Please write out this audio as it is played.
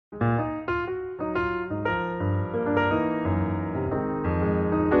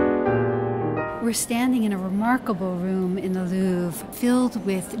We're standing in a remarkable room in the Louvre filled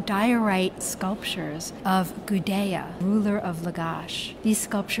with diorite sculptures of Gudea, ruler of Lagash. These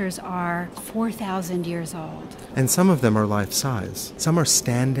sculptures are 4,000 years old. And some of them are life-size. Some are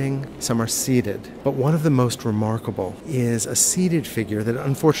standing, some are seated. But one of the most remarkable is a seated figure that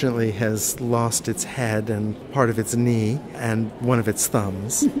unfortunately has lost its head and part of its knee and one of its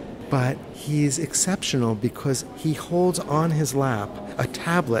thumbs. But he's exceptional because he holds on his lap a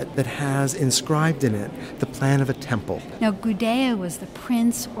tablet that has inscribed in it the plan of a temple. Now, Gudea was the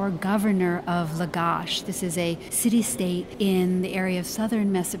prince or governor of Lagash. This is a city-state in the area of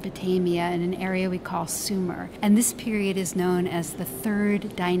southern Mesopotamia in an area we call Sumer. And this period is known as the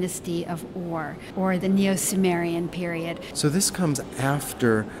third dynasty of Ur, or the Neo-Sumerian period. So this comes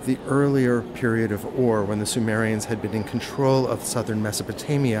after the earlier period of Ur, when the Sumerians had been in control of southern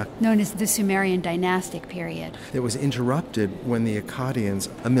Mesopotamia, known as the Sumerian dynastic period. It was interrupted when the Akkadians,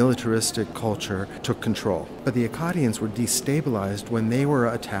 a militaristic culture, took control. But the Akkadians were destabilized when they were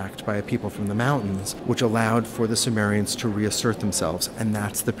attacked by a people from the mountains, which allowed for the Sumerians to reassert themselves, and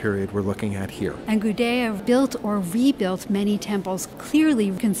that's the period we're looking at here. And Gudea built or rebuilt many temples,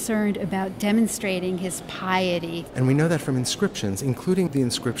 clearly concerned about demonstrating his piety. And we know that from inscriptions, including the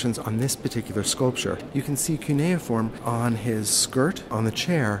inscriptions on this particular sculpture. You can see cuneiform on his skirt, on the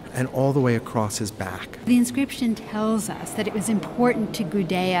chair, and all the way across his back. The inscription tells us that it was important to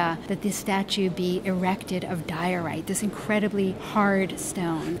Gudea that this statue be erected of diorite, this incredibly hard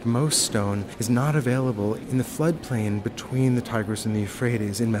stone. Most stone is not available in the floodplain between the Tigris and the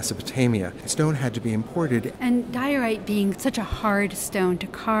Euphrates in Mesopotamia. Stone had to be imported. And diorite being such a hard stone to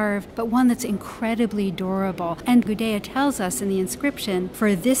carve, but one that's incredibly durable. And Gudea tells us in the inscription,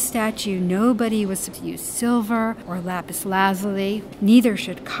 for this statue nobody was to use silver or lapis lazuli, neither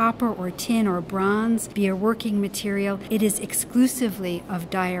should copper or tin or bronze be a working material. It is exclusively of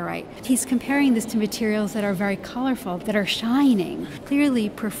diorite. He's comparing this to materials that are very colorful, that are shining, clearly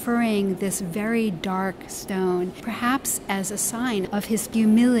preferring this very dark stone, perhaps as a sign of his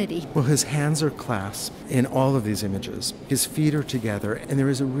humility. Well, his hands are clasped in all of these images. His feet are together, and there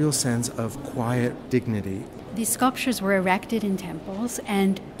is a real sense of quiet dignity. These sculptures were erected in temples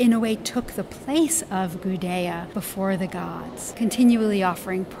and, in a way, took the place of Gudea before the gods, continually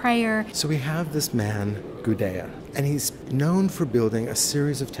offering prayer. So we have this man, Gudea, and he's known for building a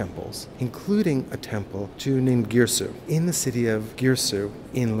series of temples, including a temple to Girsu in the city of Girsu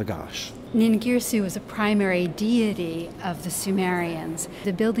in Lagash. Girsu was a primary deity of the Sumerians.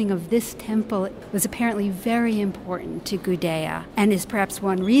 The building of this temple was apparently very important to Gudea, and is perhaps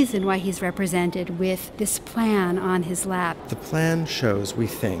one reason why he's represented with this plan on his lap. The plan shows, we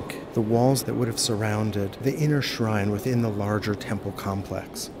think, the walls that would have surrounded the inner shrine within the larger temple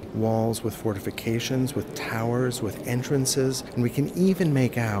complex. Walls with fortifications, with towers, with entrances, and we can even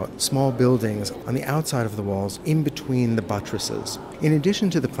make out small buildings on the outside of the walls in between the buttresses. In addition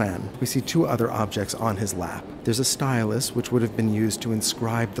to the plan, we see two other objects on his lap. There's a stylus, which would have been used to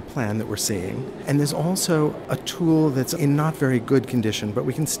inscribe the plan that we're seeing, and there's also a tool that's in not very good condition, but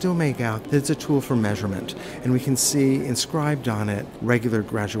we can still make out that it's a tool for measurement, and we can see inscribed on it regular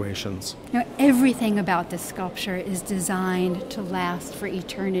graduations. Now, everything about this sculpture is designed to last for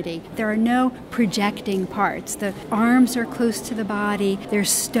eternity. There are no projecting parts. The arms are close to the body.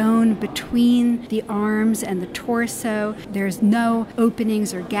 There's stone between the arms and the torso. There's no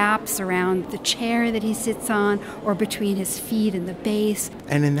openings or gaps around the chair that he sits on or between his feet and the base.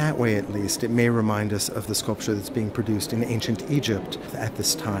 And in that way, at least, it may remind us of the sculpture that's being produced in ancient Egypt at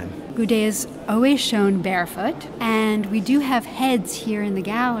this time. Gudea is always shown barefoot, and we do have heads here in the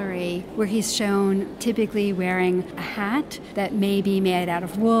gallery where he's shown typically wearing a hat that may be made out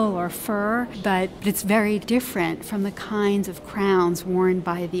of wool or fur, but it's very different from the kinds of crowns worn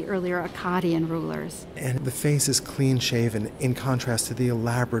by the earlier Akkadian rulers. And the face is clean-shaven in contrast to the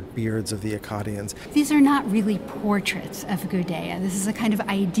elaborate beards of the Akkadians. These are not really portraits of Gudea. This is a kind of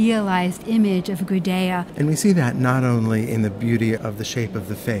idealized image of Gudea. And we see that not only in the beauty of the shape of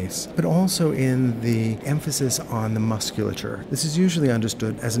the face, but also in the emphasis on the musculature. This is usually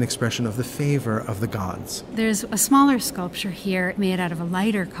understood as an expression of the favor of the gods. There's a smaller sculpture here made out of a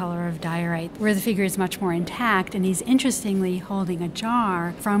lighter color of diorite, where the figure is much more intact, and he's interestingly holding a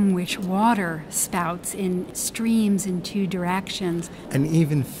jar from which water spouts in streams in two directions. And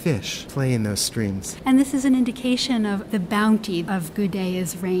even fish play in those streams. And this is an indication of the bounty of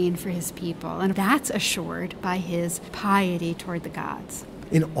Gudea's reign for his people, and that's assured by his piety toward the gods.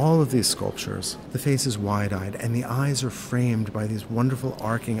 In all of these sculptures, the face is wide-eyed and the eyes are framed by these wonderful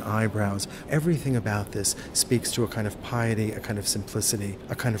arcing eyebrows. Everything about this speaks to a kind of piety, a kind of simplicity,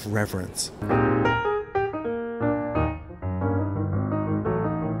 a kind of reverence.